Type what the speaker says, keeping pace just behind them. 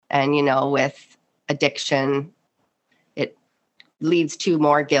And, with addiction, it leads to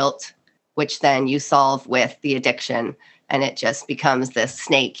more guilt, which then you solve with the addiction. And it just becomes this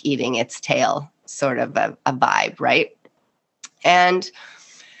snake eating its tail sort of a vibe, right? And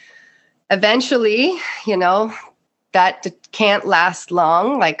eventually, that can't last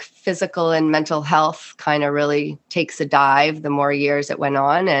long. Like physical and mental health kind of really takes a dive the more years it went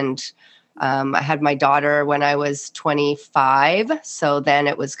on. And I had my daughter when I was 25. So then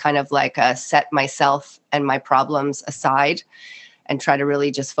it was kind of like a set myself and my problems aside and try to really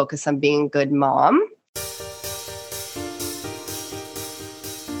just focus on being a good mom.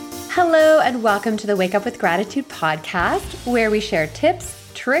 Hello, and welcome to the Wake Up with Gratitude podcast, where we share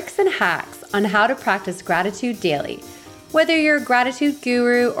tips, tricks, and hacks on how to practice gratitude daily. Whether you're a gratitude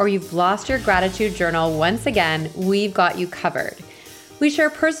guru or you've lost your gratitude journal once again, we've got you covered. We share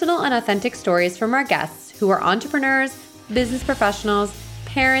personal and authentic stories from our guests who are entrepreneurs, business professionals,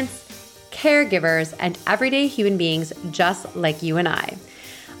 parents, caregivers, and everyday human beings just like you and I.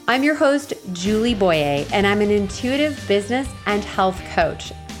 I'm your host, Julie Boyer, and I'm an intuitive business and health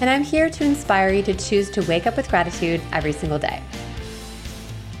coach. And I'm here to inspire you to choose to wake up with gratitude every single day.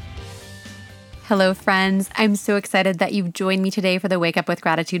 Hello, friends. I'm so excited that you've joined me today for the Wake Up with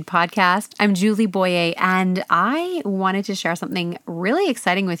Gratitude podcast. I'm Julie Boyer, and I wanted to share something really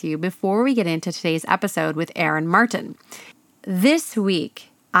exciting with you before we get into today's episode with Erin Martin. This week,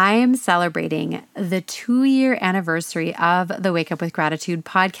 I am celebrating the 2-year anniversary of the Wake Up with Gratitude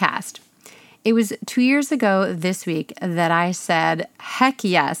podcast. It was 2 years ago this week that I said, heck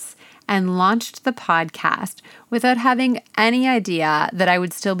yes, and launched the podcast without having any idea that I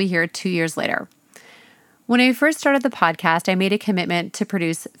would still be here 2 years later. When I first started the podcast, I made a commitment to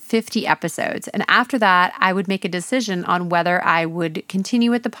produce 50 episodes. And after that, I would make a decision on whether I would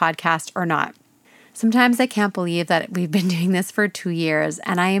continue with the podcast or not. Sometimes I can't believe that we've been doing this for 2 years,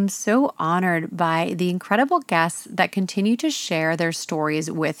 and I am so honored by the incredible guests that continue to share their stories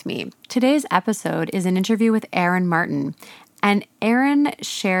with me. Today's episode is an interview with Erin Martin, and Erin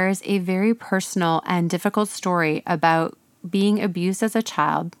shares a very personal and difficult story about being abused as a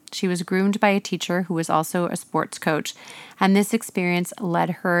child. She was groomed by a teacher who was also a sports coach, and this experience led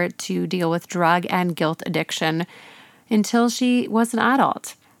her to deal with drug and guilt addiction until she was an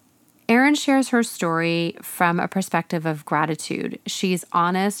adult. Erin shares her story from a perspective of gratitude. She's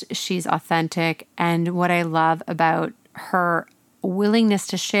honest, she's authentic, and what I love about her willingness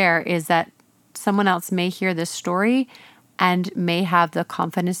to share is that someone else may hear this story and may have the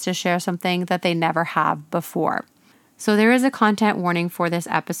confidence to share something that they never have before. So there is a content warning for this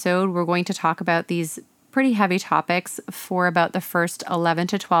episode. We're going to talk about these pretty heavy topics for about the first 11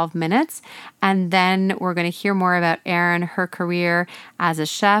 to 12 minutes. And then we're going to hear more about Erin, her career as a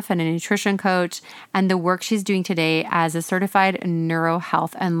chef and a nutrition coach, and the work she's doing today as a certified neuro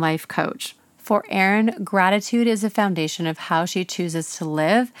health and life coach. For Erin, gratitude is a foundation of how she chooses to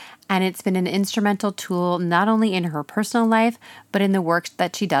live, and it's been an instrumental tool not only in her personal life, but in the work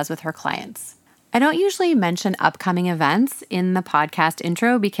that she does with her clients. I don't usually mention upcoming events in the podcast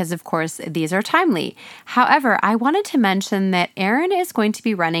intro because, of course, these are timely. However, I wanted to mention that Erin is going to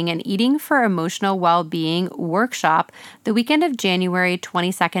be running an Eating for Emotional Well-Being workshop the weekend of January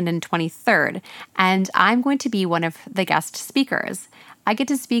 22nd and 23rd, and I'm going to be one of the guest speakers. I get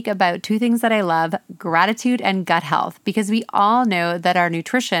to speak about two things that I love, gratitude and gut health, because we all know that our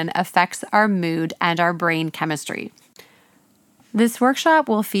nutrition affects our mood and our brain chemistry. This workshop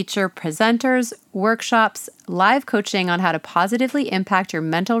will feature presenters, workshops, live coaching on how to positively impact your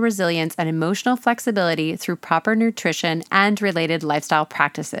mental resilience and emotional flexibility through proper nutrition and related lifestyle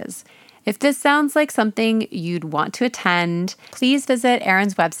practices. If this sounds like something you'd want to attend, please visit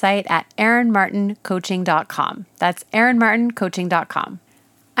Erin's website at erinmartincoaching.com. That's erinmartincoaching.com.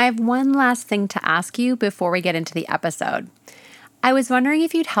 I have one last thing to ask you before we get into the episode. I was wondering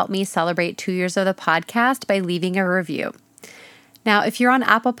if you'd help me celebrate 2 years of the podcast by leaving a review. Now, if you're on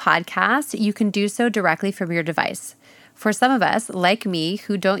Apple Podcasts, you can do so directly from your device. For some of us, like me,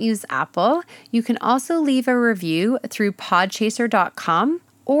 who don't use Apple, you can also leave a review through podchaser.com,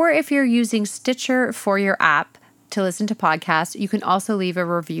 or if you're using Stitcher for your app to listen to podcasts, you can also leave a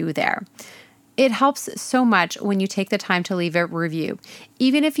review there. It helps so much when you take the time to leave a review.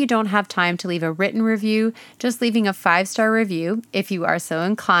 Even if you don't have time to leave a written review, just leaving a 5-star review, if you are so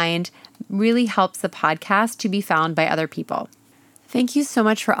inclined, really helps the podcast to be found by other people. Thank you so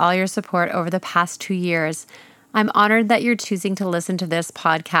much for all your support over the past 2 years. I'm honored that you're choosing to listen to this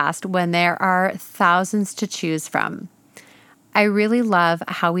podcast when there are thousands to choose from. I really love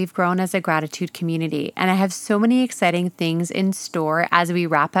how we've grown as a gratitude community, and I have so many exciting things in store as we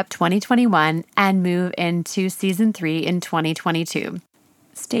wrap up 2021 and move into season 3 in 2022.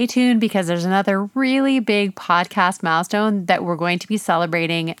 Stay tuned because there's another really big podcast milestone that we're going to be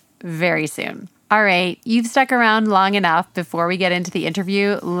celebrating very soon. All right, you've stuck around long enough. Before we get into the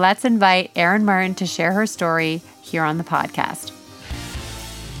interview, let's invite Erin Martin to share her story here on the podcast.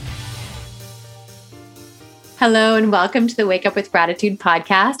 Hello and welcome to the Wake Up with Gratitude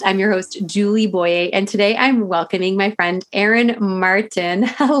podcast. I'm your host, Julie Boyer, and today I'm welcoming my friend, Erin Martin.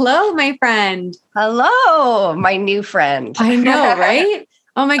 Hello, my friend. Hello, my new friend. I know, right?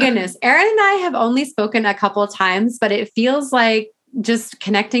 Oh my goodness. Erin and I have only spoken a couple of times, but it feels like just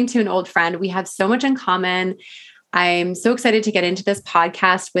connecting to an old friend. We have so much in common. I'm so excited to get into this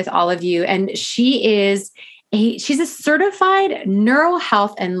podcast with all of you. And she's a certified neural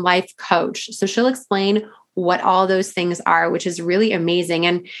health and life coach. So she'll explain what all those things are, which is really amazing.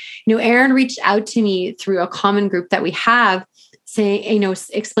 And, Erin reached out to me through a common group that we have saying,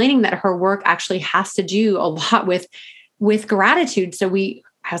 explaining that her work actually has to do a lot with gratitude. So I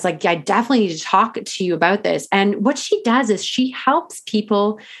was like, yeah, I definitely need to talk to you about this. And what she does is she helps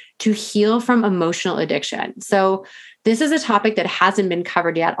people to heal from emotional addiction. So this is a topic that hasn't been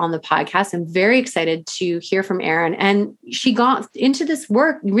covered yet on the podcast. I'm very excited to hear from Erin. And she got into this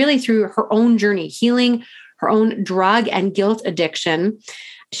work really through her own journey, healing her own drug and guilt addiction.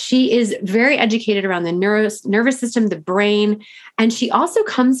 She is very educated around the nervous system, the brain. And she also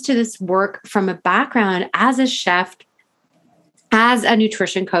comes to this work from a background as a chef, as a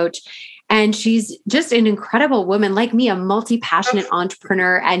nutrition coach. And she's just an incredible woman like me, a multi-passionate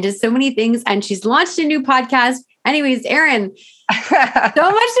entrepreneur and does so many things. And she's launched a new podcast. Anyways, Erin, so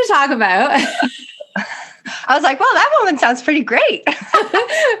much to talk about. I was like, well, that woman sounds pretty great.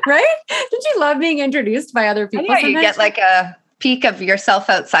 Right? Did you love being introduced by other people? Yeah, you get like a peek of yourself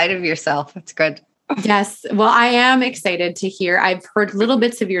outside of yourself. That's good. Yes. Well, I am excited to hear. I've heard little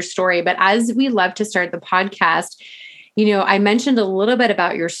bits of your story, but as we love to start the podcast, I mentioned a little bit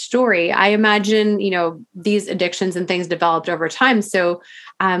about your story. I imagine, these addictions and things developed over time. So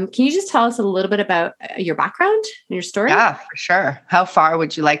can you just tell us a little bit about your background and your story? Yeah, for sure. How far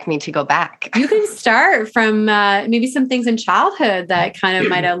would you like me to go back? You can start from maybe some things in childhood that kind of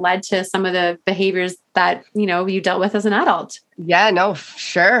might have led to some of the behaviors that, you dealt with as an adult. Yeah, no,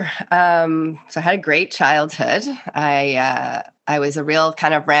 sure. So I had a great childhood. I was a real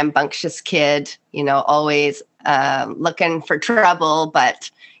kind of rambunctious kid, always looking for trouble, but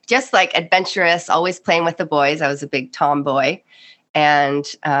just like adventurous, always playing with the boys. I was a big tomboy. And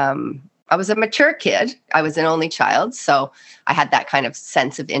I was a mature kid. I was an only child. So I had that kind of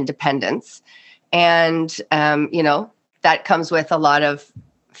sense of independence. And, that comes with a lot of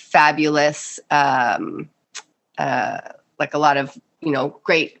fabulous, like a lot of,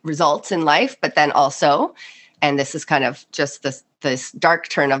 great results in life. But then also, and this is kind of just this dark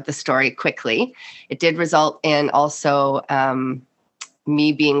turn of the story quickly, it did result in also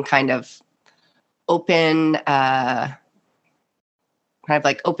me being kind of open,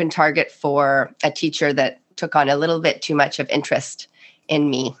 open target for a teacher that took on a little bit too much of interest in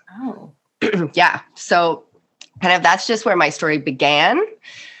me. Oh. Yeah. So kind of that's just where my story began.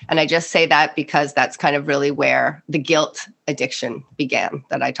 And I just say that because that's kind of really where the guilt addiction began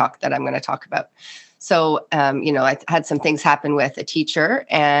that I'm going to talk about. So, I had some things happen with a teacher,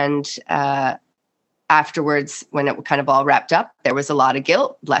 and afterwards, when it kind of all wrapped up, there was a lot of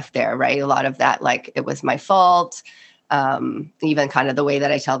guilt left there, right? A lot of that, like it was my fault. Even kind of the way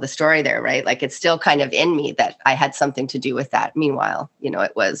that I tell the story there, right? Like it's still kind of in me that I had something to do with that. Meanwhile,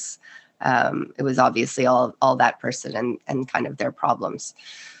 it was obviously all that person and kind of their problems.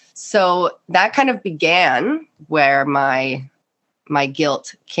 So that kind of began where my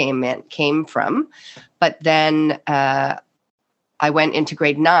guilt came from. But then I went into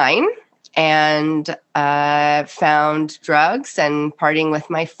grade 9 and found drugs and partying with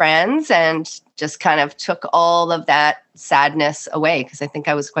my friends and just kind of took all of that sadness away because I think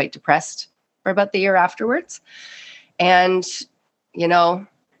I was quite depressed for about the year afterwards. And,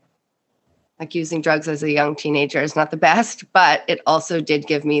 like using drugs as a young teenager is not the best, but it also did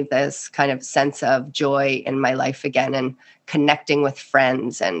give me this kind of sense of joy in my life again and connecting with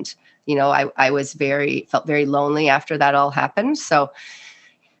friends. And, I felt very lonely after that all happened. So,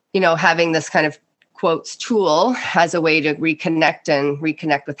 having this kind of quotes tool as a way to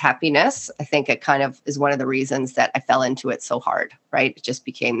reconnect with happiness, I think it kind of is one of the reasons that I fell into it so hard, right? It just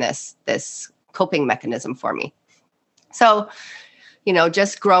became this coping mechanism for me. So,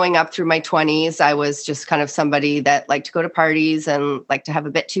 just growing up through my 20s, I was just kind of somebody that liked to go to parties and liked to have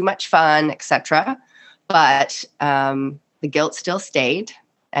a bit too much fun, etc. But the guilt still stayed.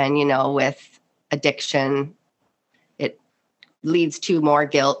 And, with addiction, it leads to more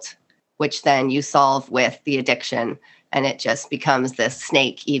guilt, which then you solve with the addiction and it just becomes this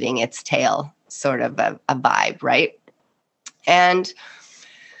snake eating its tail sort of a vibe, right? And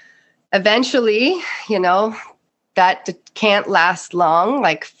eventually, that can't last long.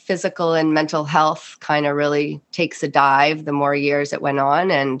 Like physical and mental health kind of really takes a dive the more years it went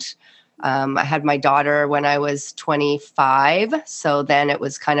on. And I had my daughter when I was 25. So then it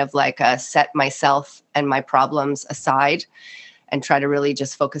was kind of like a set myself and my problems aside and try to really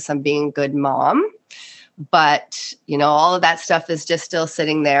just focus on being a good mom. But, all of that stuff is just still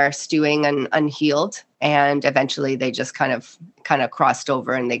sitting there stewing and unhealed. And eventually they just kind of crossed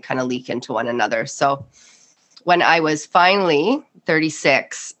over and they kind of leak into one another. So when I was finally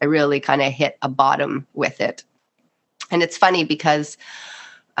 36, I really kind of hit a bottom with it. And it's funny because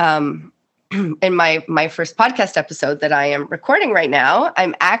in my first podcast episode that I am recording right now,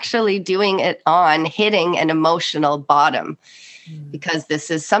 I'm actually doing it on hitting an emotional bottom, because this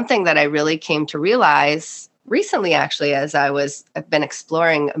is something that I really came to realize recently, actually, as I've been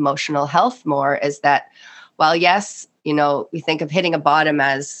exploring emotional health more, is that while, yes, we think of hitting a bottom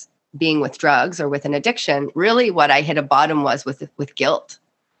as being with drugs or with an addiction, really what I hit a bottom was with guilt.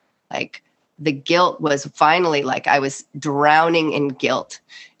 Like the guilt was finally like I was drowning in guilt.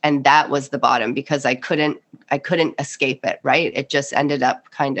 And that was the bottom, because I couldn't escape it, right? It just ended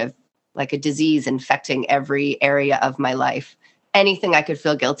up kind of like a disease infecting every area of my life. Anything I could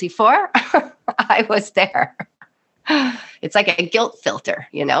feel guilty for, I was there. It's like a guilt filter,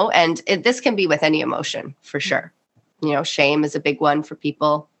 and this can be with any emotion for sure. Shame is a big one for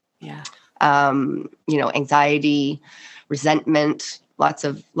people. Yeah. Anxiety, resentment, lots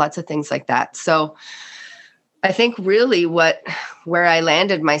of things like that. So I think really where I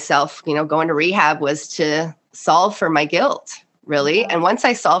landed myself, going to rehab, was to solve for my guilt, really. And once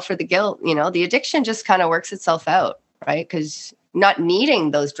I solved for the guilt, the addiction just kind of works itself out, right? Because not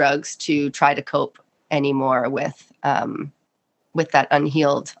needing those drugs to try to cope anymore with that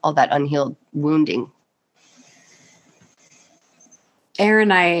all that unhealed wounding.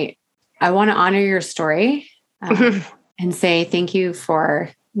 Erin, I want to honor your story and say thank you for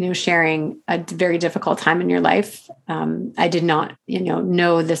sharing a very difficult time in your life. I did not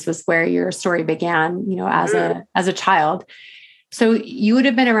know this was where your story began. As a child. So you would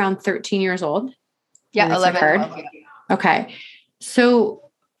have been around 13 years old. Yeah, 11. 12, yeah. Okay, so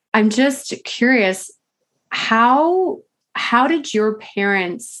I'm just curious, how did your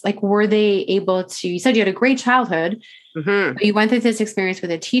parents, were they able to? You said you had a great childhood. Mm-hmm. But you went through this experience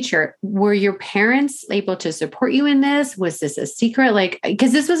with a teacher. Were your parents able to support you in this? Was this a secret?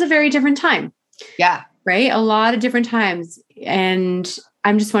 Because this was a very different time. Yeah. Right. A lot of different times. And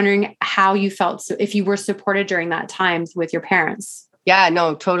I'm just wondering how you felt. So if you were supported during that time with your parents. Yeah,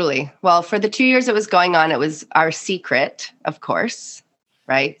 no, totally. Well, for the 2 years it was going on, it was our secret, of course.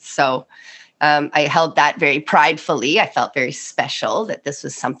 Right. So I held that very pridefully. I felt very special that this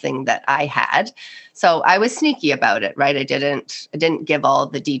was something that I had. So I was sneaky about it, right? I didn't give all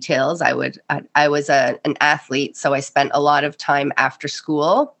the details. I was an athlete, so I spent a lot of time after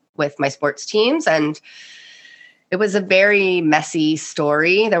school with my sports teams, and it was a very messy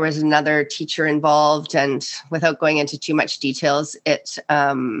story. There was another teacher involved, and without going into too much details,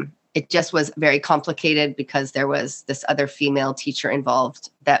 it just was very complicated because there was this other female teacher involved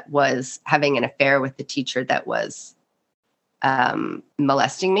that was having an affair with the teacher that was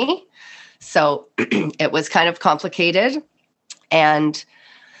molesting me. So it was kind of complicated. And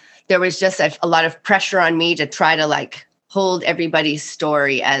there was just a lot of pressure on me to try to hold everybody's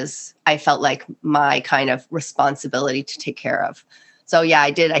story as I felt like my kind of responsibility to take care of. So yeah,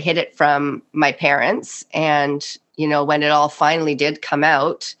 I did. I hid it from my parents. And, when it all finally did come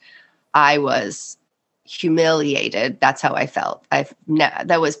out, I was humiliated. That's how I felt.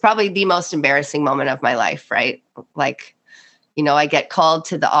 That was probably the most embarrassing moment of my life, right? I get called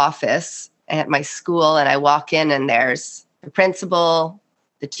to the office at my school and I walk in and there's the principal,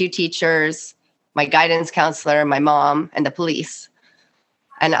 the two teachers, my guidance counselor, my mom, and the police.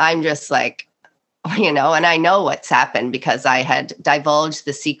 And I'm just and I know what's happened because I had divulged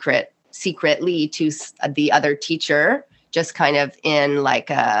the secretly to the other teacher, just kind of in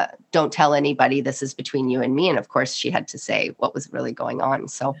don't tell anybody, this is between you and me. And of course she had to say what was really going on.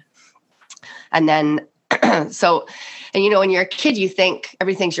 So, and then, when you're a kid, you think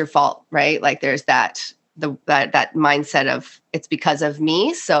everything's your fault, right? There's that mindset of it's because of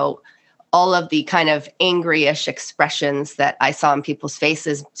me. So all of the kind of angry-ish expressions that I saw in people's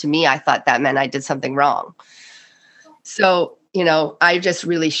faces, to me, I thought that meant I did something wrong. So, I just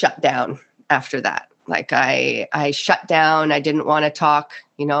really shut down after that. I shut down. I didn't want to talk.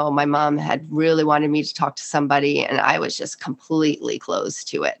 My mom had really wanted me to talk to somebody and I was just completely closed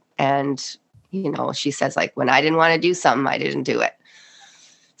to it. And, she says, like, when I didn't want to do something, I didn't do it.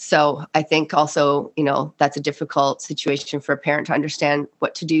 So I think also, that's a difficult situation for a parent to understand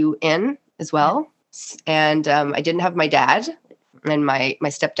what to do in as well. And I didn't have my dad and my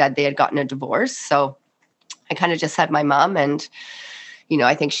stepdad. They had gotten a divorce. So I kind of just had my mom, and,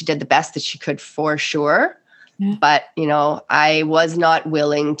 I think she did the best that she could for sure. Yeah. But, I was not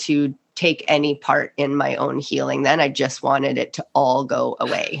willing to take any part in my own healing then. I just wanted it to all go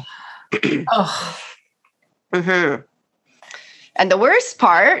away. Oh. Mm-hmm. And the worst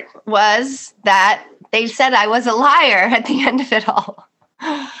part was that they said I was a liar at the end of it all.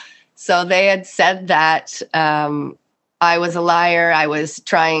 So they had said that I was a liar. I was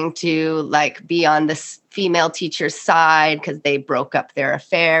trying to be on this female teacher's side because they broke up their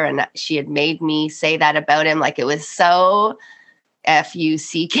affair, and she had made me say that about him. It was so fucked.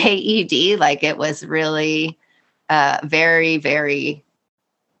 It was really very, very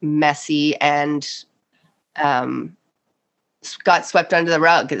messy and got swept under the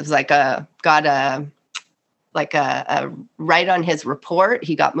rug. It was got a right on his report.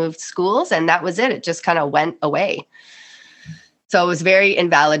 He got moved schools, and that was it. It just kind of went away. So it was very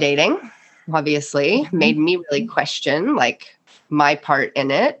invalidating, obviously, made me really question my part in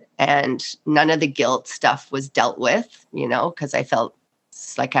it. And none of the guilt stuff was dealt with, because I felt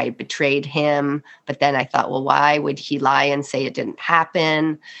like I betrayed him. But then I thought, well, why would he lie and say it didn't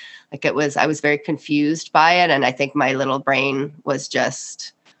happen? I was very confused by it. And I think my little brain was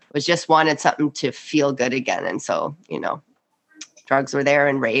just wanted something to feel good again. And so, drugs were there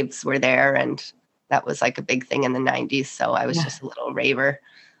and raves were there. And that was a big thing in the 90s. So I was just a little raver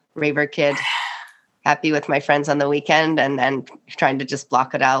kid, happy with my friends on the weekend, and then trying to just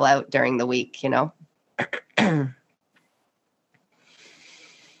block it all out during the week,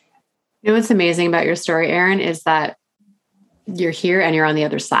 What's amazing about your story, Erin, is that you're here and you're on the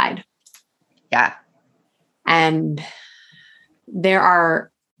other side. Yeah. And there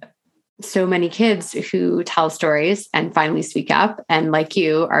are so many kids who tell stories and finally speak up, and like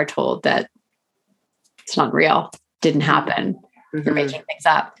you are told that it's not real, didn't happen. Mm-hmm. You're making things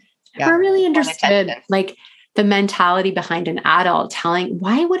up. Yeah. I really understood the mentality behind an adult telling,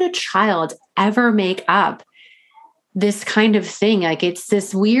 why would a child ever make up this kind of thing? It's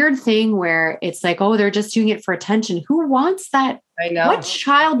this weird thing where it's oh, they're just doing it for attention. Who wants that? I know. What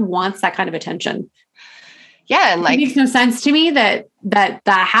child wants that kind of attention? Yeah. And it makes no sense to me that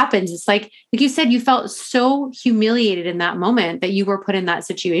happens. It's like you said, you felt so humiliated in that moment that you were put in that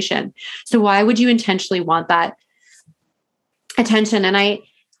situation. So why would you intentionally want that attention? And I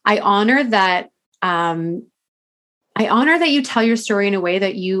honor that. I honor that you tell your story in a way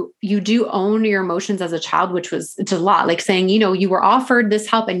that you do own your emotions as a child, it's a lot, saying, you were offered this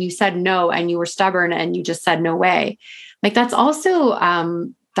help and you said no, and you were stubborn and you just said no way. That's also,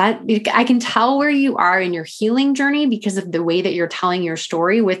 that I can tell where you are in your healing journey because of the way that you're telling your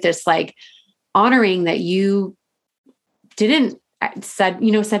story, with this honoring that you said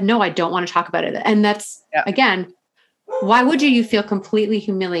no, I don't want to talk about it. And that's again, why would you feel completely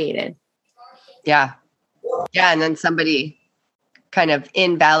humiliated? Yeah. Yeah. And then somebody kind of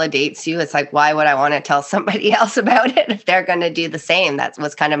invalidates you. It's why would I want to tell somebody else about it if they're going to do the same? That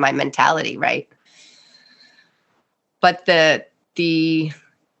was kind of my mentality. Right. But the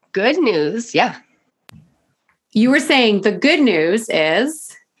good news. Yeah. You were saying the good news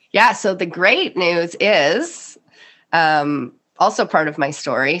is. Yeah. So the great news is also part of my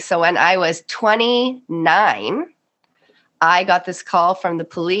story. So when I was 29, I got this call from the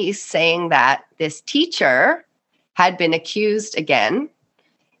police saying that this teacher had been accused again.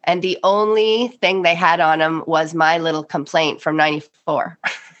 And the only thing they had on him was my little complaint from 94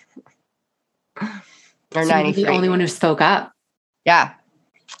 or so 93. The only one who spoke up. Yeah.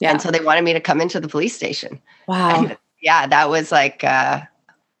 And so they wanted me to come into the police station. Wow. And that was that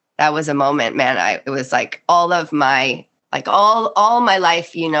was a moment, man. It was all of my, all my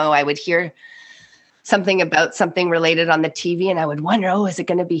life, I would hear something about something related on the TV and I would wonder, oh, is it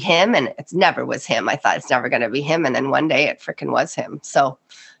going to be him? And it never was him. I thought it's never going to be him. And then one day it freaking was him. So,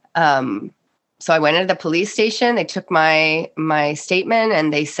 so I went into the police station. They took my statement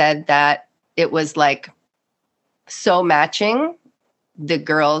and they said that it was so matching the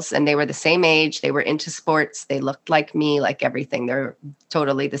girls, and they were the same age. They were into sports. They looked like me, everything. They're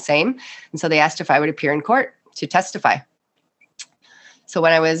totally the same. And so they asked if I would appear in court to testify. So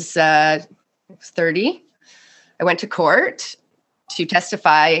when I was 30, I went to court to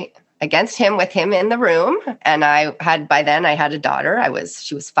testify against him with him in the room. And by then I had a daughter.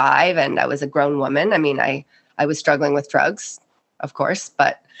 She was 5 and I was a grown woman. I mean, I was struggling with drugs, of course,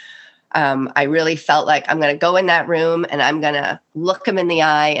 but I really felt like I'm going to go in that room and I'm going to look him in the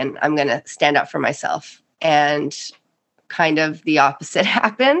eye and I'm going to stand up for myself. And kind of the opposite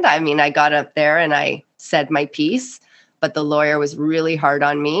happened. I mean, I got up there and I said my piece, but the lawyer was really hard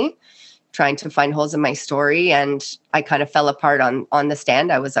on me, trying to find holes in my story. And I kind of fell apart on the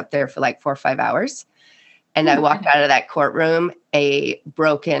stand. I was up there for like 4 or 5 hours. And I walked out of that courtroom a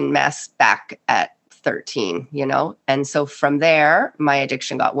broken mess back at 13, And so from there, my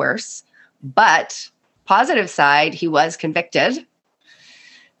addiction got worse. But positive side, he was convicted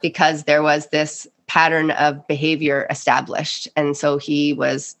because there was this pattern of behavior established. And so he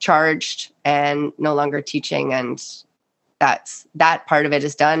was charged and no longer teaching. And that part of it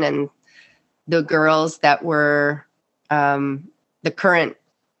is done. And the girls that were the current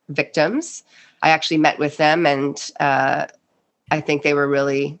victims, I actually met with them, and I think they were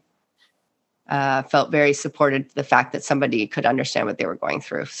really felt very supported the fact that somebody could understand what they were going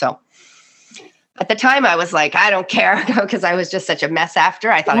through. So at the time I was like, I don't care, because I was just such a mess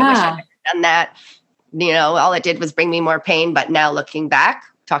after. I thought, I wish I had done that. All it did was bring me more pain. But now looking back,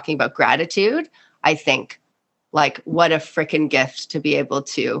 talking about gratitude, I think like, what a freaking gift to be able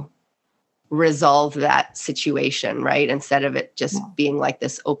to resolve that situation, right? Instead of it just being like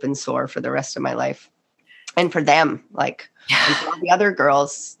this open sore for the rest of my life. And for them, like, and for all the other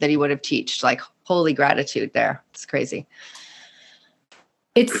girls that he would have taught, like, holy gratitude there. It's crazy.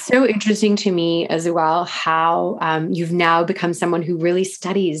 It's so interesting to me as well how you've now become someone who really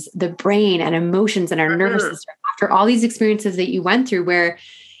studies the brain and emotions and our nervous system after all these experiences that you went through where,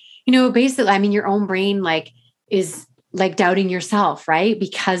 basically, I mean, your own brain is like doubting yourself, right?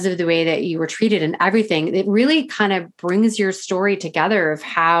 Because of the way that you were treated and everything. It really kind of brings your story together of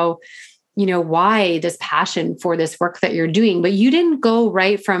how, why this passion for this work that you're doing. But you didn't go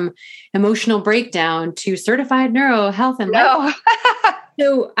right from emotional breakdown to certified neuro health and life.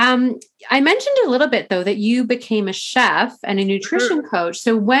 So I mentioned a little bit, though, that you became a chef and a nutrition coach.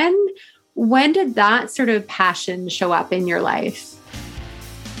 So when did that sort of passion show up in your life?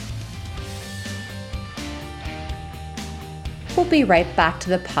 We'll be right back to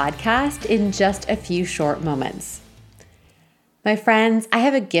the podcast in just a few short moments. My friends, I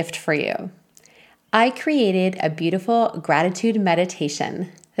have a gift for you. I created a beautiful gratitude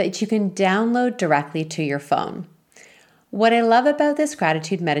meditation that you can download directly to your phone. What I love about this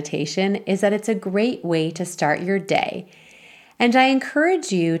gratitude meditation is that it's a great way to start your day. And I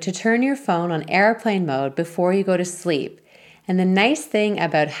encourage you to turn your phone on airplane mode before you go to sleep. And the nice thing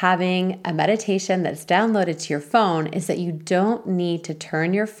about having a meditation that's downloaded to your phone is that you don't need to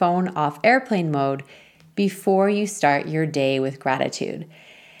turn your phone off airplane mode before you start your day with gratitude.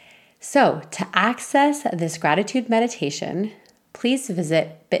 So to access this gratitude meditation, please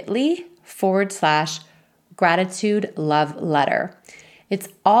visit bit.ly/gratitude love letter. It's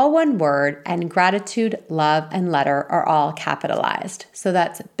all one word, and gratitude, love, and letter are all capitalized. So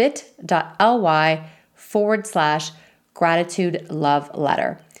that's bit.ly/gratitude love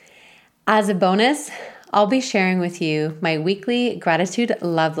letter. As a bonus, I'll be sharing with you my weekly gratitude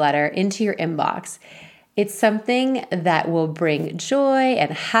love letter into your inbox. It's something that will bring joy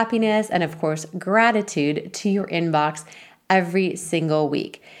and happiness and, of course, gratitude to your inbox every single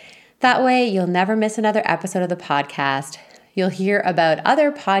week. That way, you'll never miss another episode of the podcast. You'll hear about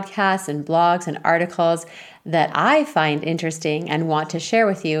other podcasts and blogs and articles that I find interesting and want to share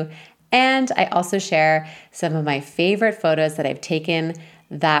with you. And I also share some of my favorite photos that I've taken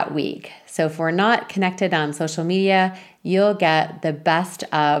that week. So if we're not connected on social media, you'll get the best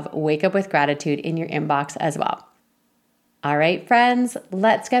of Wake Up with Gratitude in your inbox as well. All right, friends,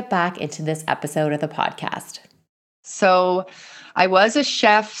 let's get back into this episode of the podcast. So I was a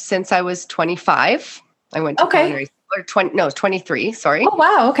chef since I was 25. I went to culinary school, it was 23, sorry. Oh,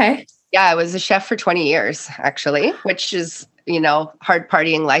 wow. Okay. Yeah, I was a chef for 20 years, actually, which is, hard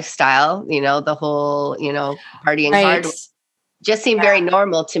partying lifestyle, the whole, partying hard just seemed very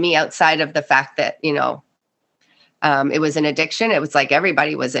normal to me outside of the fact that, it was an addiction. It was like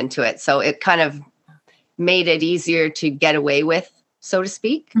everybody was into it. So it kind of made it easier to get away with, so to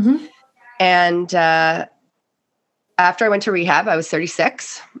speak. Mm-hmm. And after I went to rehab, I was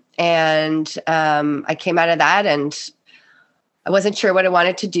 36. And I came out of that and I wasn't sure what I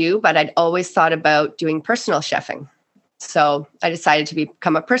wanted to do, but I'd always thought about doing personal chefing. So I decided to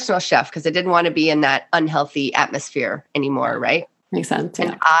become a personal chef because I didn't want to be in that unhealthy atmosphere anymore, right? Makes sense. Yeah.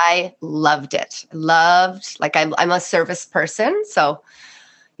 And I loved it. I'm a service person. So,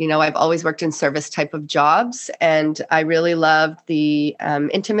 I've always worked in service type of jobs. And I really loved the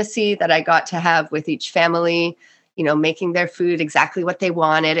intimacy that I got to have with each family, making their food exactly what they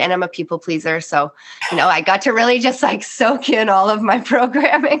wanted. And I'm a people pleaser. So, I got to really just like soak in all of my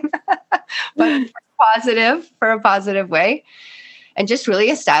programming, but for a positive way. And just really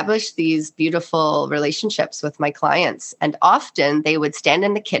establish these beautiful relationships with my clients. And often they would stand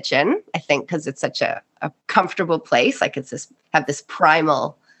in the kitchen, I think, because it's such a comfortable place. Like have this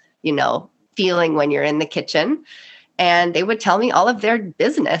primal, feeling when you're in the kitchen. And they would tell me all of their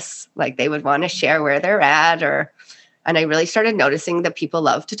business. Like they would want to share where they're at and I really started noticing that people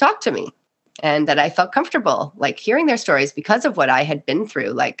love to talk to me and that I felt comfortable like hearing their stories because of what I had been through.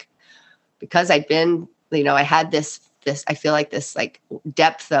 Like, because I'd been, I had this, I feel like this like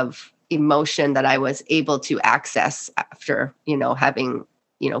depth of emotion that I was able to access after, having,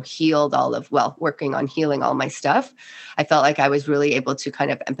 healed working on healing all my stuff. I felt like I was really able to kind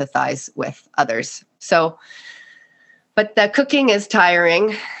of empathize with others. So, but the cooking is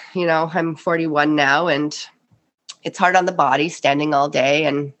tiring. I'm 41 now and it's hard on the body standing all day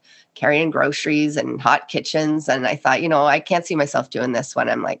and carrying groceries and hot kitchens. And I thought, I can't see myself doing this when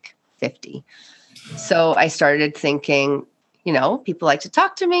I'm like 50. So I started thinking, people like to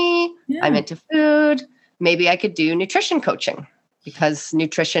talk to me. Yeah. I'm into food. Maybe I could do nutrition coaching because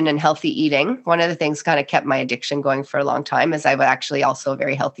nutrition and healthy eating, one of the things kind of kept my addiction going for a long time is I was actually also a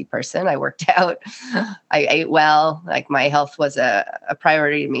very healthy person. I worked out, I ate well, like my health was a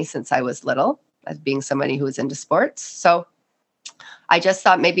priority to me since I was little as being somebody who was into sports. So I just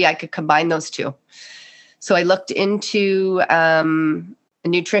thought maybe I could combine those two. So I looked into a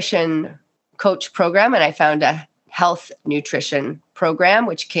nutrition coach program and I found a health nutrition program,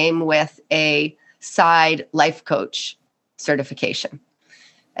 which came with a side life coach certification.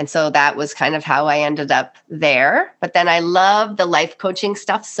 And so that was kind of how I ended up there. But then I loved the life coaching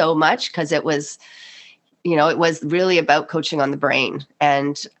stuff so much because it was, it was really about coaching on the brain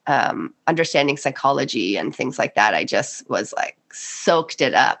and understanding psychology and things like that. I just was like soaked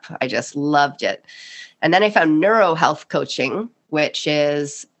it up. I just loved it. And then I found neuro health coaching, which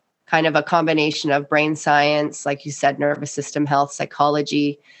is kind of a combination of brain science, like you said, nervous system health,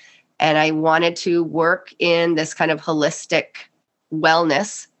 psychology. And I wanted to work in this kind of holistic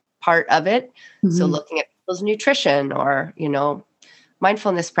wellness part of it. Mm-hmm. So looking at people's nutrition or,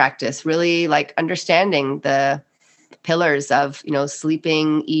 mindfulness practice, really like understanding the pillars of,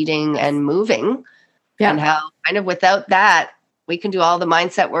 sleeping, eating, and moving. Yeah. And how kind of without that, we can do all the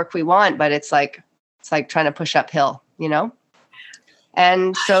mindset work we want, but it's like trying to push uphill,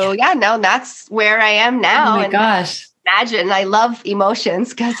 And so, now that's where I am now. Oh my gosh. Imagine, I love emotions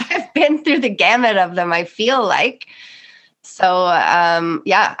because I've been through the gamut of them, I feel like. So,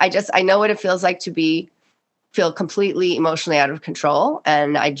 I know what it feels like to feel completely emotionally out of control.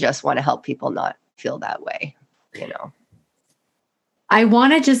 And I just want to help people not feel that way, I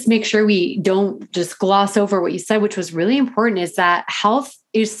want to just make sure we don't just gloss over what you said, which was really important, is that health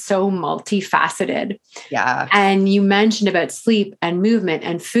is so multifaceted. Yeah. And you mentioned about sleep and movement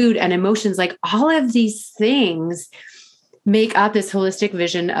and food and emotions, like all of these things make up this holistic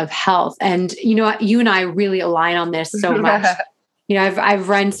vision of health. And, you and I really align on this so much. I've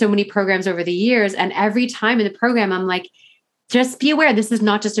run so many programs over the years, and every time in the program, I'm like, just be aware, this is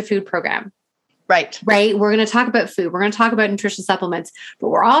not just a food program. Right. We're going to talk about food. We're going to talk about nutrition supplements, but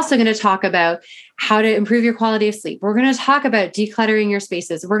we're also going to talk about how to improve your quality of sleep. We're going to talk about decluttering your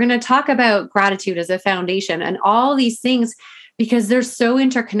spaces. We're going to talk about gratitude as a foundation and all these things because they're so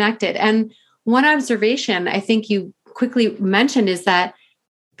interconnected. And one observation I think you quickly mentioned is that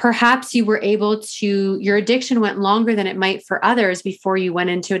perhaps you were able to, your addiction went longer than it might for others before you went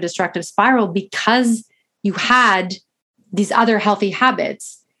into a destructive spiral because you had these other healthy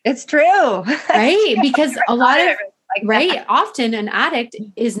habits. It's true. Right? Because a lot of, often an addict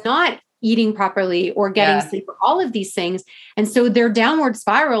is not eating properly or getting sleep or all of these things. And so their downward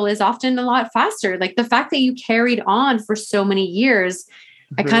spiral is often a lot faster. Like the fact that you carried on for so many years,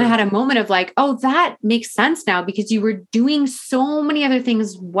 I kind of had a moment of like, oh, that makes sense now because you were doing so many other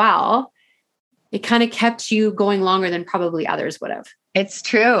things well. It kind of kept you going longer than probably others would have. It's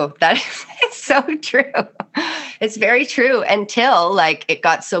true. It's so true. It's very true until like it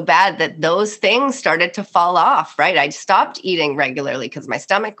got so bad that those things started to fall off, right? I stopped eating regularly because my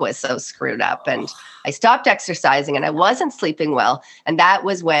stomach was so screwed up and I stopped exercising and I wasn't sleeping well. And that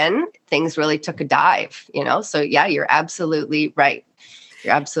was when things really took a dive, So yeah, you're absolutely right.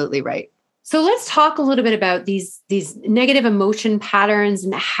 You're absolutely right. So let's talk a little bit about these negative emotion patterns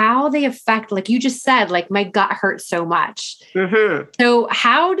and how they affect, like you just said, like my gut hurts so much. Mm-hmm. So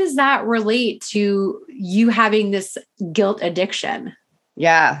how does that relate to you having this guilt addiction?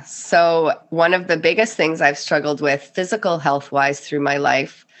 Yeah. So one of the biggest things I've struggled with physical health wise through my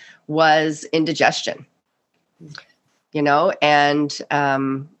life was indigestion. and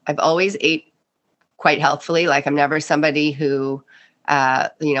I've always ate quite healthfully. Like I'm never somebody who,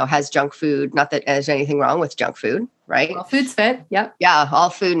 has junk food. Not that there's anything wrong with junk food, right? All food's fit. Yep. Yeah, all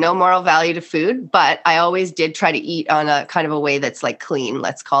food, no moral value to food. But I always did try to eat on a kind of a way that's like clean,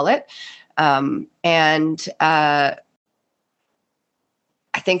 let's call it.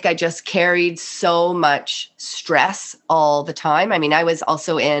 I think I just carried so much stress all the time. I mean, I was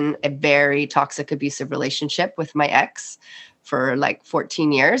also in a very toxic, abusive relationship with my ex for like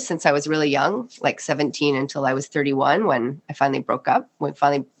 14 years since I was really young, like 17 until I was 31 when I finally broke up, when we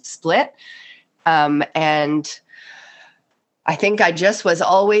finally split. And I think I just was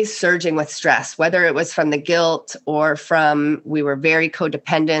always surging with stress, whether it was from the guilt or we were very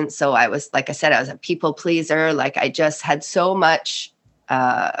codependent. So I was, like I said, I was a people pleaser. Like I just had so much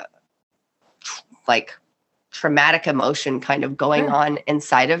like traumatic emotion kind of going on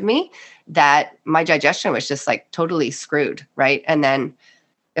inside of me that my digestion was just like totally screwed. Right. And then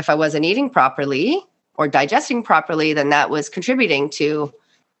if I wasn't eating properly or digesting properly, then that was contributing to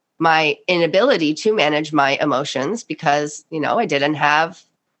my inability to manage my emotions because, I didn't have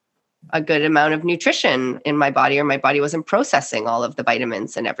a good amount of nutrition in my body, or my body wasn't processing all of the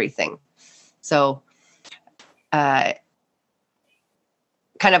vitamins and everything. So, I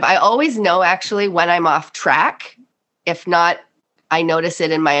always know actually when I'm off track. If not, I notice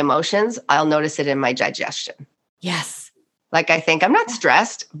it in my emotions. I'll notice it in my digestion. Yes. Like I think I'm not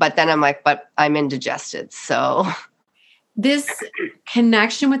stressed, but then I'm like, but I'm indigested. So this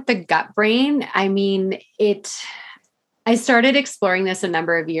connection with the gut brain, I mean, I started exploring this a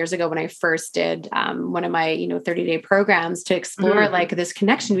number of years ago when I first did one of my, 30-day programs to explore like this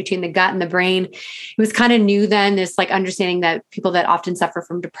connection between the gut and the brain. It was kind of new then, this like understanding that people that often suffer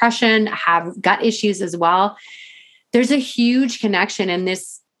from depression have gut issues as well. There's a huge connection, and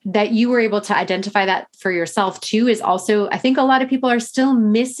this that you were able to identify that for yourself too is also, I think a lot of people are still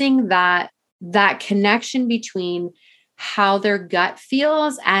missing that connection between how their gut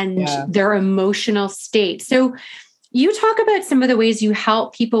feels and their emotional state. So you talk about some of the ways you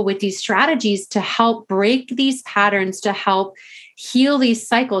help people with these strategies to help break these patterns, to help heal these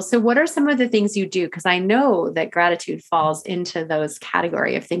cycles. So what are some of the things you do? Because I know that gratitude falls into those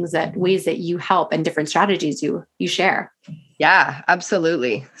category of things, that ways that you help and different strategies you share. Yeah,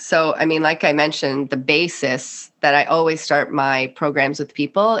 absolutely. So, I mean, like I mentioned, the basis that I always start my programs with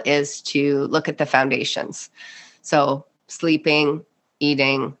people is to look at the foundations. So sleeping,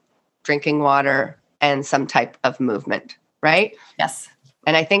 eating, drinking water, and some type of movement, right? Yes.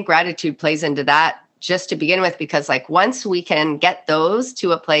 And I think gratitude plays into that just to begin with, because like once we can get those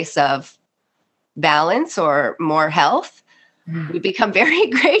to a place of balance or more health, we become very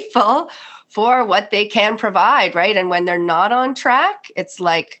grateful for what they can provide, right? And when they're not on track, it's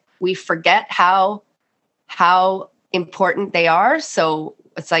like we forget how important they are. So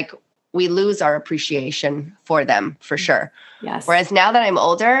it's like we lose our appreciation for them for sure. Yes. Whereas now that I'm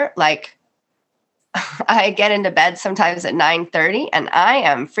older, like I get into bed sometimes at 9:30 and I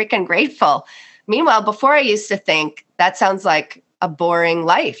am freaking grateful. Meanwhile, before I used to think that sounds like a boring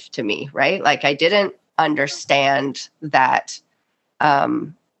life to me, right? Like I didn't understand that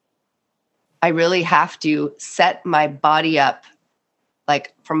I really have to set my body up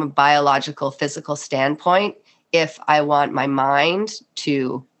like from a biological, physical standpoint if I want my mind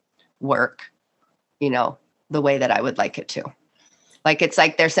to work, the way that I would like it to. Like, it's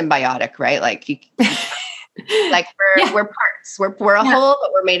like they're symbiotic, right? Like like we're parts, we're a whole,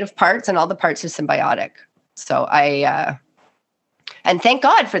 but we're made of parts, and all the parts are symbiotic. So and thank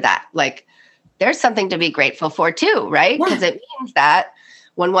God for that. Like there's something to be grateful for too, right? Because it means that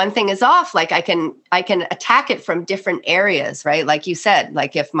when one thing is off, like I can attack it from different areas, right? Like you said,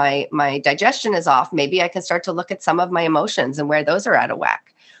 like if my digestion is off, maybe I can start to look at some of my emotions and where those are out of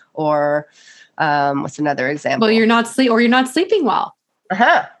whack. Or what's another example? Well, you're not sleeping well.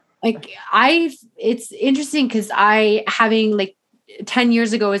 Uh-huh. Like it's interesting because having like 10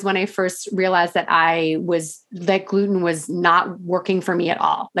 years ago is when I first realized that gluten was not working for me at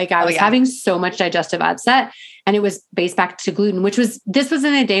all. Like I was having so much digestive upset, and it was based back to gluten, this was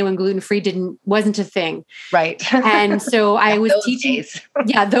in a day when gluten-free wasn't a thing. Right. And so I was teaching, days.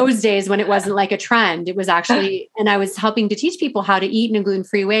 Those days when it wasn't like a trend, it was actually, and I was helping to teach people how to eat in a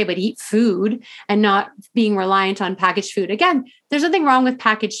gluten-free way, but eat food and not being reliant on packaged food. Again, there's nothing wrong with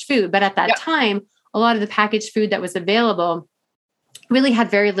packaged food, but at that time, a lot of the packaged food that was available really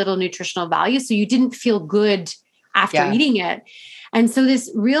had very little nutritional value. So you didn't feel good after eating it. And so this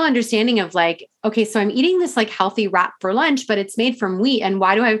real understanding of like, okay, so I'm eating this like healthy wrap for lunch, but it's made from wheat. And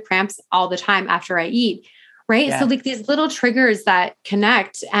why do I have cramps all the time after I eat? right? Yeah. So like these little triggers that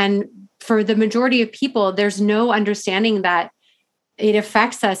connect. And for the majority of people, there's no understanding that it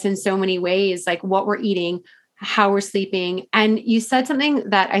affects us in so many ways, like what we're eating, how we're sleeping. And you said something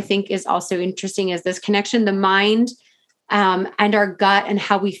that I think is also interesting is this connection, the mind and our gut and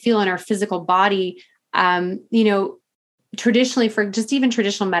how we feel in our physical body. Traditionally, for just even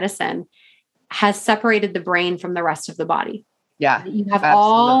traditional medicine, has separated the brain from the rest of the body. Yeah. You have absolutely.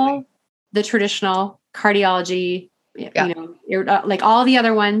 all the traditional cardiology, like all the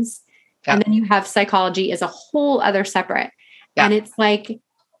other ones. Yeah. And then you have psychology as a whole other separate. Yeah. And it's like,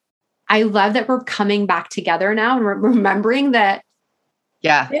 I love that we're coming back together now and remembering that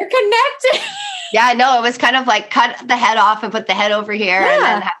they're connected. Yeah, no, it was kind of like cut the head off and put the head over here and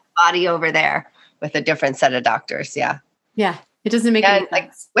then have the body over there with a different set of doctors. Yeah. Yeah. It doesn't make any sense.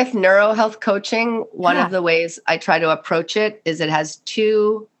 Like with neurohealth coaching, one of the ways I try to approach it is it has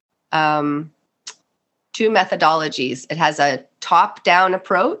two methodologies. It has a top-down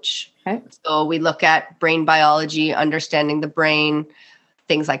approach. Okay. So we look at brain biology, understanding the brain,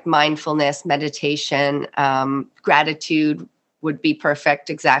 things like mindfulness, meditation, gratitude would be perfect.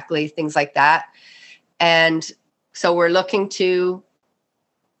 Exactly. Things like that. And so we're looking to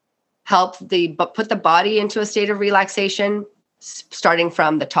help put the body into a state of relaxation, starting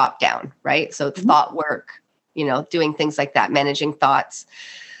from the top down, right? So thought work, doing things like that, managing thoughts.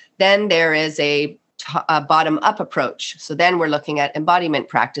 Then there is a bottom up approach. So then we're looking at embodiment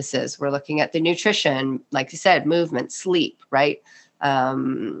practices. We're looking at the nutrition, like you said, movement, sleep, right?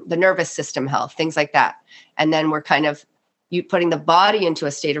 The nervous system health, things like that. And then we're kind of putting the body into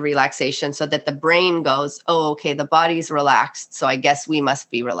a state of relaxation so that the brain goes, oh, okay, the body's relaxed. So I guess we must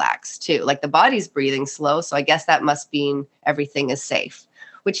be relaxed too. Like the body's breathing slow. So I guess that must mean everything is safe,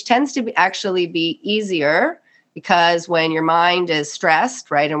 which tends to actually be easier because when your mind is stressed,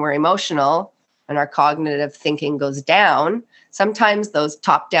 right, and we're emotional and our cognitive thinking goes down, sometimes those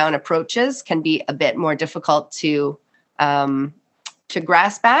top-down approaches can be a bit more difficult to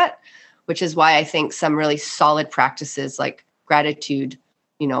grasp at, which is why I think some really solid practices like gratitude,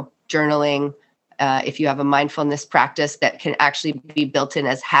 journaling, if you have a mindfulness practice that can actually be built in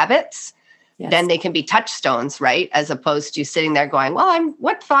as habits, then they can be touchstones, right? As opposed to sitting there going, well,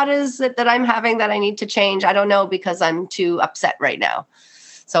 what thought is it that I'm having that I need to change? I don't know because I'm too upset right now.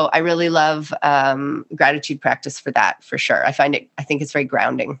 So I really love gratitude practice for that, for sure. I think it's very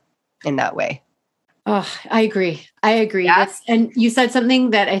grounding in that way. Oh, I agree. Yeah. And you said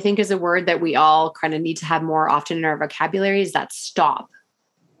something that I think is a word that we all kind of need to have more often in our vocabulary is that stop.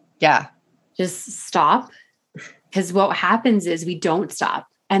 Yeah. Just stop. Because what happens is we don't stop.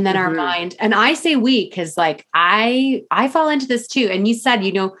 And then our mind, and I say we, because like I fall into this too. And you said,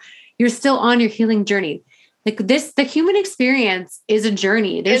 you're still on your healing journey. Like the human experience is a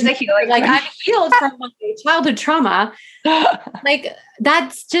journey. There's a healing journey. I'm healed from my childhood trauma. Like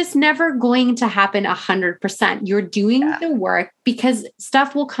that's just never going to happen 100%. You're doing the work because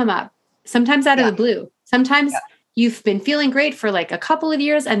stuff will come up sometimes out of the blue. Sometimes you've been feeling great for like a couple of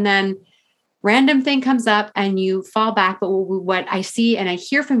years and then random thing comes up and you fall back. But what I see and I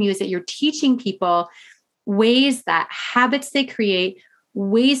hear from you is that you're teaching people ways that habits they create,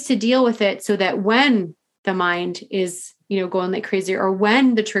 ways to deal with it so that when the mind is, going like crazy or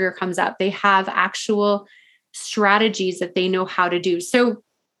when the trigger comes up, they have actual strategies that they know how to do. So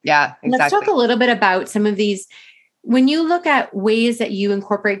let's talk a little bit about some of these. When you look at ways that you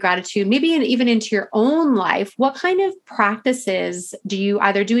incorporate gratitude, maybe even into your own life, what kind of practices do you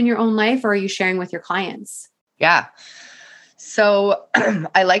either do in your own life or are you sharing with your clients? Yeah. So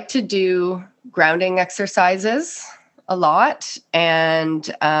I like to do grounding exercises a lot. And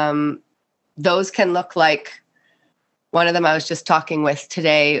those can look like one of them I was just talking with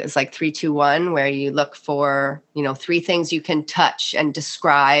today is like 3-2-1, where you look for, 3 things you can touch and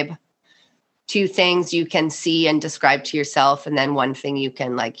describe, 2 things you can see and describe to yourself, and then 1 thing you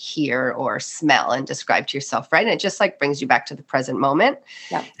can like hear or smell and describe to yourself, right? And it just like brings you back to the present moment.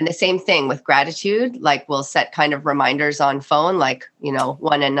 Yeah. And the same thing with gratitude, like we'll set kind of reminders on phone, like,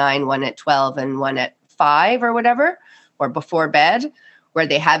 1 at 9, 1 at 12, and 1 at 5 or whatever, or before bed, where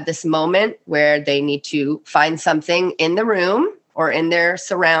they have this moment where they need to find something in the room or in their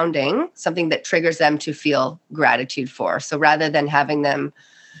surrounding, something that triggers them to feel gratitude for. So rather than having them,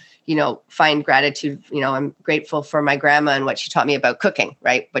 find gratitude, I'm grateful for my grandma and what she taught me about cooking,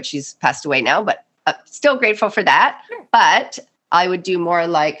 right? But she's passed away now, but still grateful for that. Sure. But I would do more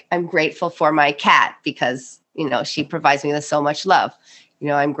like, I'm grateful for my cat because, she provides me with so much love.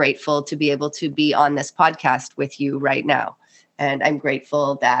 I'm grateful to be able to be on this podcast with you right now. And I'm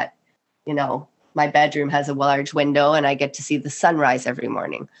grateful that, my bedroom has a large window and I get to see the sunrise every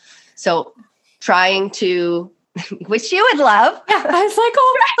morning. So trying to, which you would love. Yeah, I was like,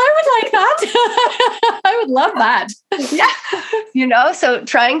 oh, I would like that. I would love that. Yeah. So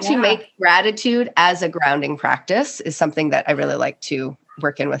trying to make gratitude as a grounding practice is something that I really like to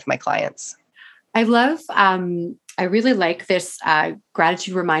work in with my clients. I love, I really like this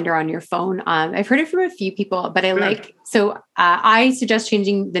gratitude reminder on your phone. I've heard it from a few people, but I suggest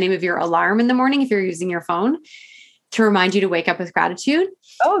changing the name of your alarm in the morning if you're using your phone to remind you to wake up with gratitude.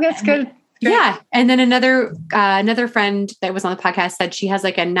 Oh, that's good. Great. Yeah. And then another friend that was on the podcast said she has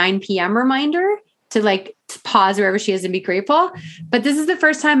like a 9 p.m. reminder to pause wherever she is and be grateful. But this is the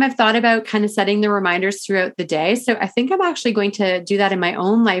first time I've thought about kind of setting the reminders throughout the day. So I think I'm actually going to do that in my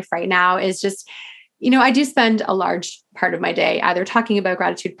own life right now, is just, I do spend a large part of my day either talking about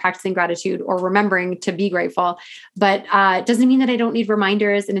gratitude, practicing gratitude, or remembering to be grateful. But it doesn't mean that I don't need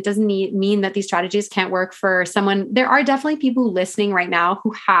reminders, and it doesn't mean that these strategies can't work for someone. There are definitely people listening right now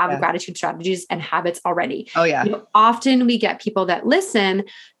who have gratitude strategies and habits already. Oh, yeah. Often we get people that listen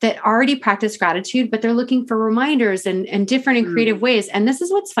that already practice gratitude, but they're looking for reminders and different and creative ways. And this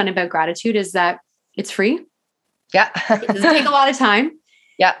is what's fun about gratitude, is that it's free. Yeah. It doesn't take a lot of time.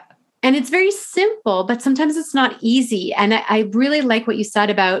 Yeah. And it's very simple, but sometimes it's not easy. And I really like what you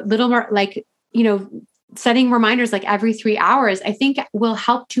said about little more, setting reminders like every 3 hours, I think will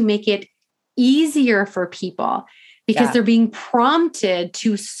help to make it easier for people because they're being prompted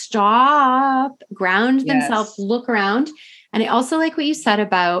to stop, ground themselves, look around. And I also like what you said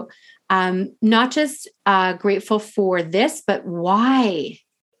about not just grateful for this, but why.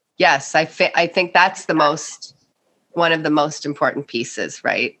 Yes, I think that's one of the most important pieces,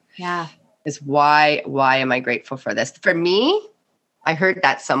 right? Yeah. Is why am I grateful for this? For me, I heard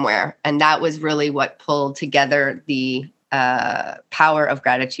that somewhere, and that was really what pulled together the power of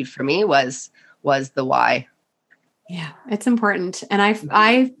gratitude for me was the why. Yeah, it's important. And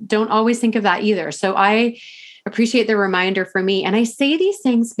I don't always think of that either. So I appreciate the reminder for me. And I say these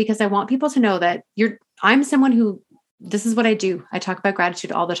things because I want people to know that I'm someone who, this is what I do. I talk about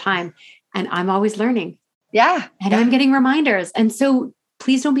gratitude all the time, and I'm always learning. Yeah. And I'm getting reminders. And so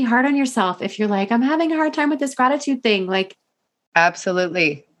please don't be hard on yourself if you're like, I'm having a hard time with this gratitude thing.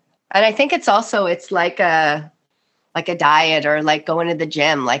 Absolutely. And I think it's like a diet or like going to the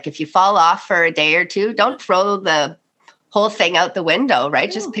gym. Like if you fall off for a day or two, don't throw the whole thing out the window, right?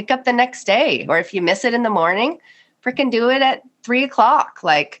 Yeah. Just pick up the next day. Or if you miss it in the morning, freaking do it at 3:00.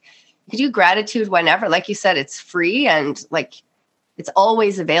 Like you do gratitude whenever. Like you said, it's free and like it's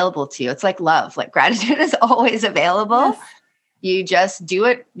always available to you. It's like love. Like gratitude is always available. Yes. You just do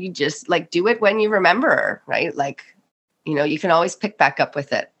it. You just do it when you remember, right? Like, you can always pick back up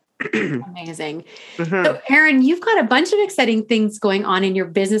with it. Amazing. Mm-hmm. So Erin, you've got a bunch of exciting things going on in your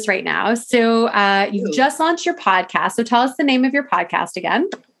business right now. So you've just launched your podcast. So tell us the name of your podcast again.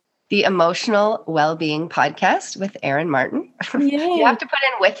 The Emotional Wellbeing Podcast with Erin Martin. Yay. You have to put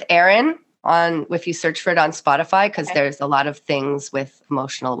in with Erin if you search for it on Spotify, because there's a lot of things with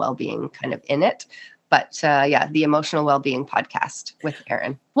emotional well-being kind of in it. But the Emotional Wellbeing Podcast with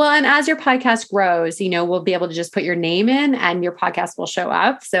Erin. Well, and as your podcast grows, we'll be able to just put your name in and your podcast will show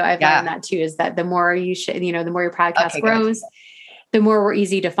up. So I've learned that too, is that the more the more your podcast grows, the more we're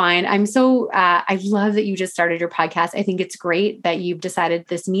easy to find. I'm so, I love that you just started your podcast. I think it's great that you've decided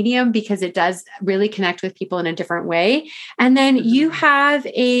this medium because it does really connect with people in a different way. And then you have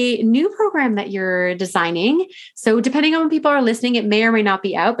a new program that you're designing. So depending on when people are listening, it may or may not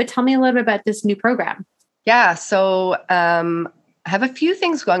be out, but tell me a little bit about this new program. Yeah. So I have a few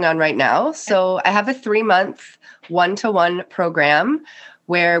things going on right now. So I have a 3-month one-to-one program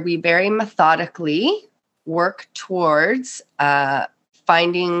where we very methodically work towards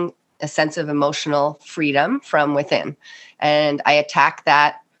finding a sense of emotional freedom from within. And I attack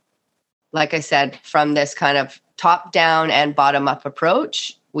that, like I said, from this kind of top-down and bottom-up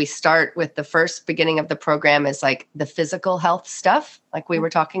approach. We start with the first beginning of the program is like the physical health stuff, like we were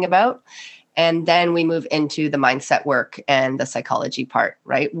talking about. And then we move into the mindset work and the psychology part,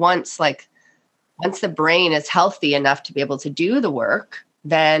 right? Once the brain is healthy enough to be able to do the work,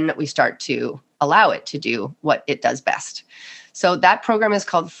 then we start to allow it to do what it does best. So that program is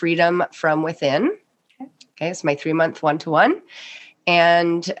called Freedom from Within. Okay, it's my 3-month one-to-one.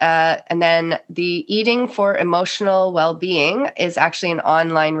 And then the Eating for Emotional Wellbeing is actually an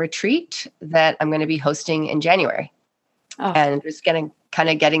online retreat that I'm going to be hosting in January. Oh. And just getting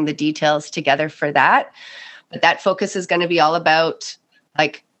the details together for that. But that focus is going to be all about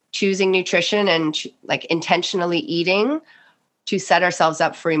like choosing nutrition and like intentionally eating to set ourselves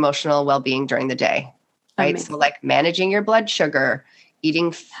up for emotional well-being during the day, right? Amazing. So like managing your blood sugar,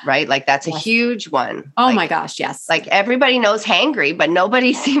 eating right. Like that's a huge one. Oh like, my gosh. Yes. Like everybody knows hangry, but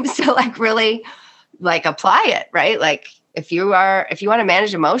nobody seems to like really like apply it. Right. Like if you want to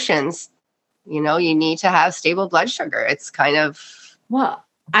manage emotions, you need to have stable blood sugar. It's kind of. Well,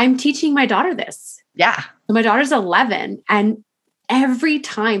 I'm teaching my daughter this. Yeah. So my daughter's 11, and every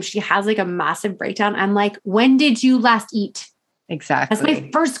time she has like a massive breakdown, I'm like, when did you last eat? Exactly. That's my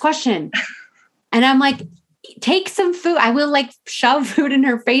first question. And I'm like, take some food. I will like shove food in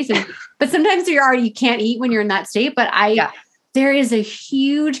her face. But sometimes you can't eat when you're in that state. But there is a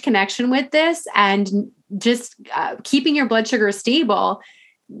huge connection with this, and just keeping your blood sugar stable.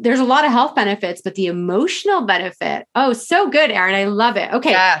 There's a lot of health benefits, but the emotional benefit. Oh, so good, Erin. I love it.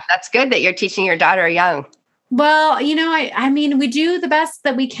 Okay. Yeah, that's good that you're teaching your daughter young. Well, I mean, we do the best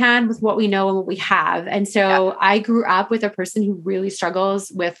that we can with what we know and what we have. And so I grew up with a person who really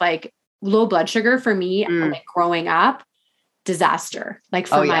struggles with like low blood sugar. For me, like growing up, disaster, like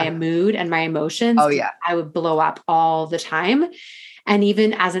for my mood and my emotions. Oh yeah. I would blow up all the time. And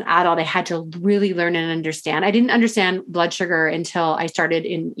even as an adult, I had to really learn and understand. I didn't understand blood sugar until I started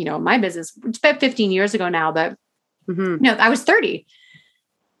in, my business. It's about 15 years ago now, but I was 30.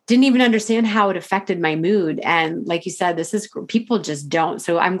 Didn't even understand how it affected my mood. And like you said, people just don't.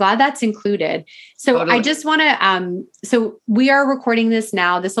 So I'm glad that's included. So totally. I just want to, so we are recording this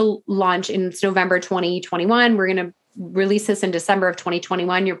now. This will launch in November 2021. We're going to release this in December of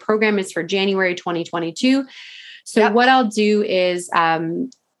 2021. Your program is for January 2022. So what I'll do is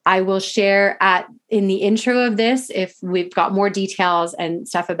I will share in the intro of this if we've got more details and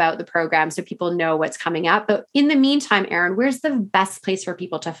stuff about the program so people know what's coming up. But in the meantime, Erin, where's the best place for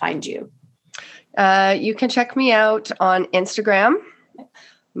people to find you? You can check me out on Instagram.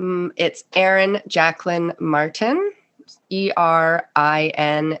 It's Erin Jaclyn Martin,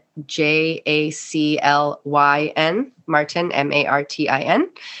 ErinJaclyn, Martin, Martin.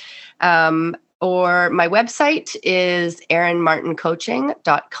 Or my website is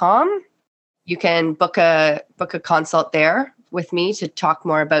erinmartincoaching.com. You can book a consult there with me to talk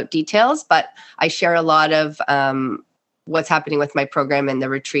more about details, but I share a lot of what's happening with my program and the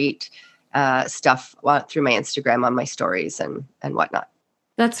retreat stuff through my Instagram on my stories and whatnot.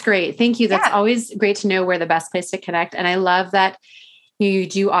 That's great. Thank you. That's always great to know where the best place to connect. And I love that you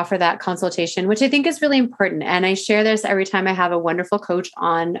do offer that consultation, which I think is really important. And I share this every time I have a wonderful coach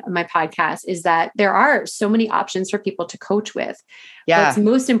on my podcast, is that there are so many options for people to coach with. Yeah. What's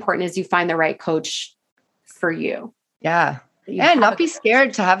most important is you find the right coach for you. Yeah. And not be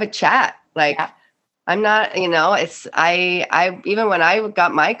scared to have a chat. Like, I'm not, I even when I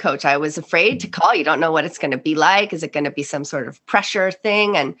got my coach, I was afraid to call. You don't know what it's going to be like. Is it going to be some sort of pressure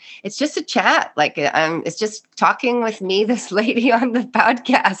thing? And it's just a chat. Like, it's just talking with me, this lady on the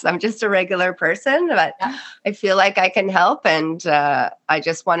podcast. I'm just a regular person, but I feel like I can help. And I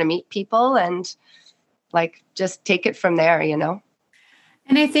just want to meet people and like, just take it from there, And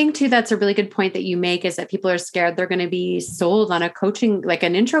I think too, that's a really good point that you make, is that people are scared they're going to be sold on a coaching, like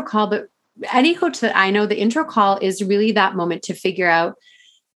an intro call, but any coach that I know, the intro call is really that moment to figure out,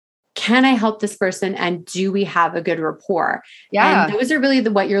 can I help this person? And do we have a good rapport? Yeah. And those are really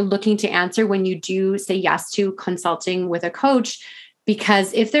what you're looking to answer when you do say yes to consulting with a coach,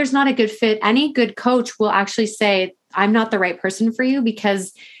 because if there's not a good fit, any good coach will actually say, I'm not the right person for you.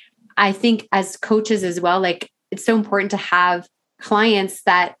 Because I think as coaches as well, like it's so important to have clients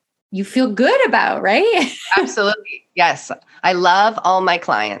that you feel good about, right? Absolutely. Yes. I love all my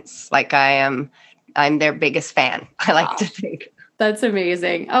clients. Like I'm their biggest fan. I like to think. That's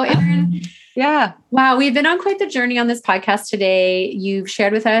amazing. Oh, Erin. Yeah. Wow. We've been on quite the journey on this podcast today. You've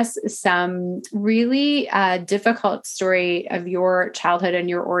shared with us some really difficult story of your childhood and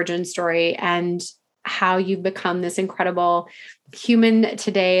your origin story, and how you've become this incredible human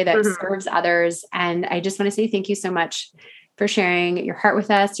today that serves others. And I just want to say thank you so much for sharing your heart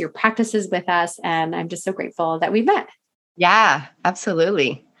with us, your practices with us. And I'm just so grateful that we met. Yeah,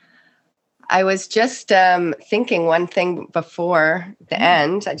 absolutely. I was just thinking one thing before the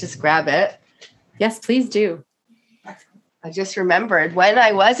end. I just grab it. Yes, please do. I just remembered when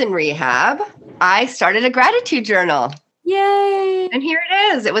I was in rehab, I started a gratitude journal. Yay. And here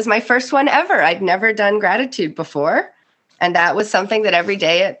it is. It was my first one ever. I'd never done gratitude before. And that was something that every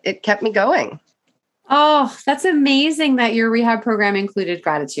day it kept me going. Oh, that's amazing that your rehab program included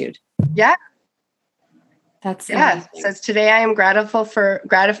gratitude. Yeah. That's amazing. It says, today I am grateful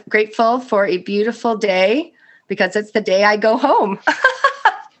for a beautiful day because it's the day I go home.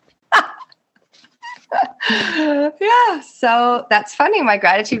 Yeah. So that's funny. My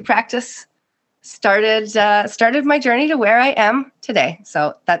gratitude practice started my journey to where I am today.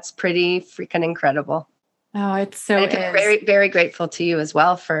 So that's pretty freaking incredible. Oh, it's so and very, very grateful to you as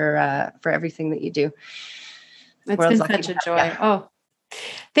well for everything that you do. It's been such a joy. Yeah. Oh,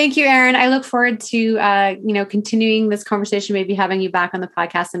 thank you, Erin. I look forward to, continuing this conversation, maybe having you back on the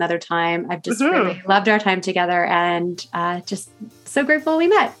podcast another time. I've just really loved our time together and just so grateful we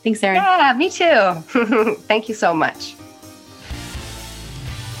met. Thanks, Erin. Yeah, me too. Thank you so much.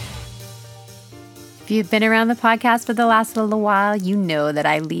 If you've been around the podcast for the last little while, you know that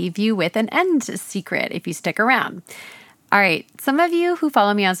I leave you with an end secret if you stick around. All right, some of you who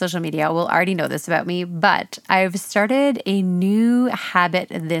follow me on social media will already know this about me, but I've started a new habit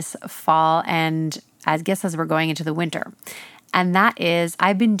this fall and as we're going into the winter. And that is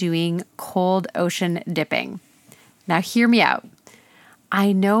I've been doing cold ocean dipping. Now, hear me out.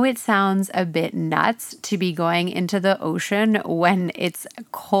 I know it sounds a bit nuts to be going into the ocean when it's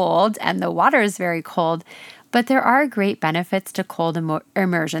cold and the water is very cold, but there are great benefits to cold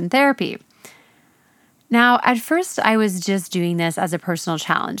immersion therapy. Now, at first, I was just doing this as a personal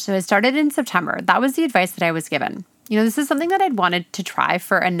challenge. So I started in September. That was the advice that I was given. This is something that I'd wanted to try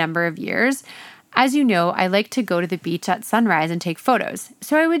for a number of years. As you know, I like to go to the beach at sunrise and take photos.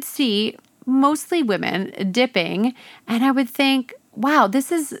 So I would see mostly women dipping, and I would think, wow,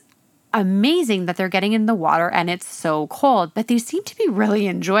 this is amazing that they're getting in the water and it's so cold, but they seem to be really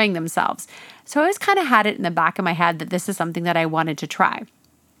enjoying themselves. So I always kind of had it in the back of my head that this is something that I wanted to try.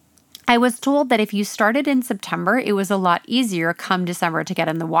 I was told that if you started in September, it was a lot easier come December to get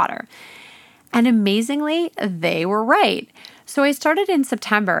in the water. And amazingly, they were right. So I started in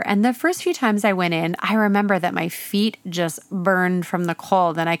September, and the first few times I went in, I remember that my feet just burned from the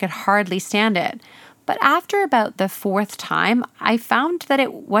cold and I could hardly stand it. But after about the fourth time, I found that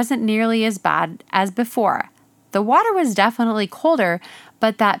it wasn't nearly as bad as before. The water was definitely colder,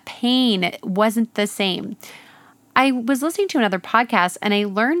 but that pain wasn't the same. I was listening to another podcast and I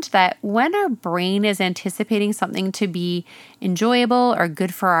learned that when our brain is anticipating something to be enjoyable or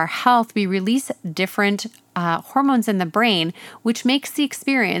good for our health, we release different hormones in the brain, which makes the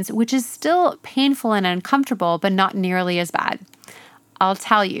experience, which is still painful and uncomfortable, but not nearly as bad. I'll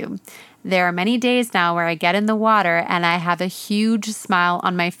tell you, there are many days now where I get in the water and I have a huge smile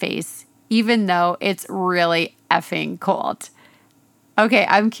on my face, even though it's really effing cold. Okay,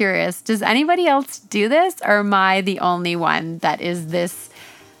 I'm curious. Does anybody else do this, or am I the only one that is this,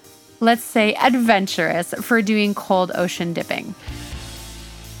 let's say, adventurous for doing cold ocean dipping?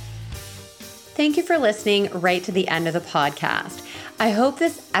 Thank you for listening right to the end of the podcast. I hope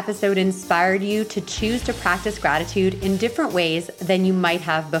this episode inspired you to choose to practice gratitude in different ways than you might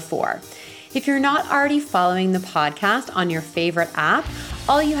have before. If you're not already following the podcast on your favorite app,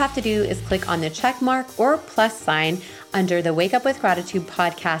 all you have to do is click on the check mark or plus sign under the Wake Up with Gratitude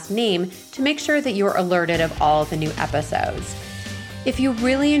podcast name to make sure that you're alerted of all the new episodes. If you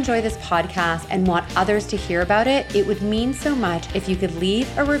really enjoy this podcast and want others to hear about it, it would mean so much if you could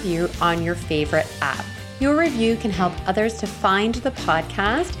leave a review on your favorite app. Your review can help others to find the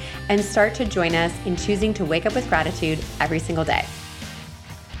podcast and start to join us in choosing to wake up with gratitude every single day.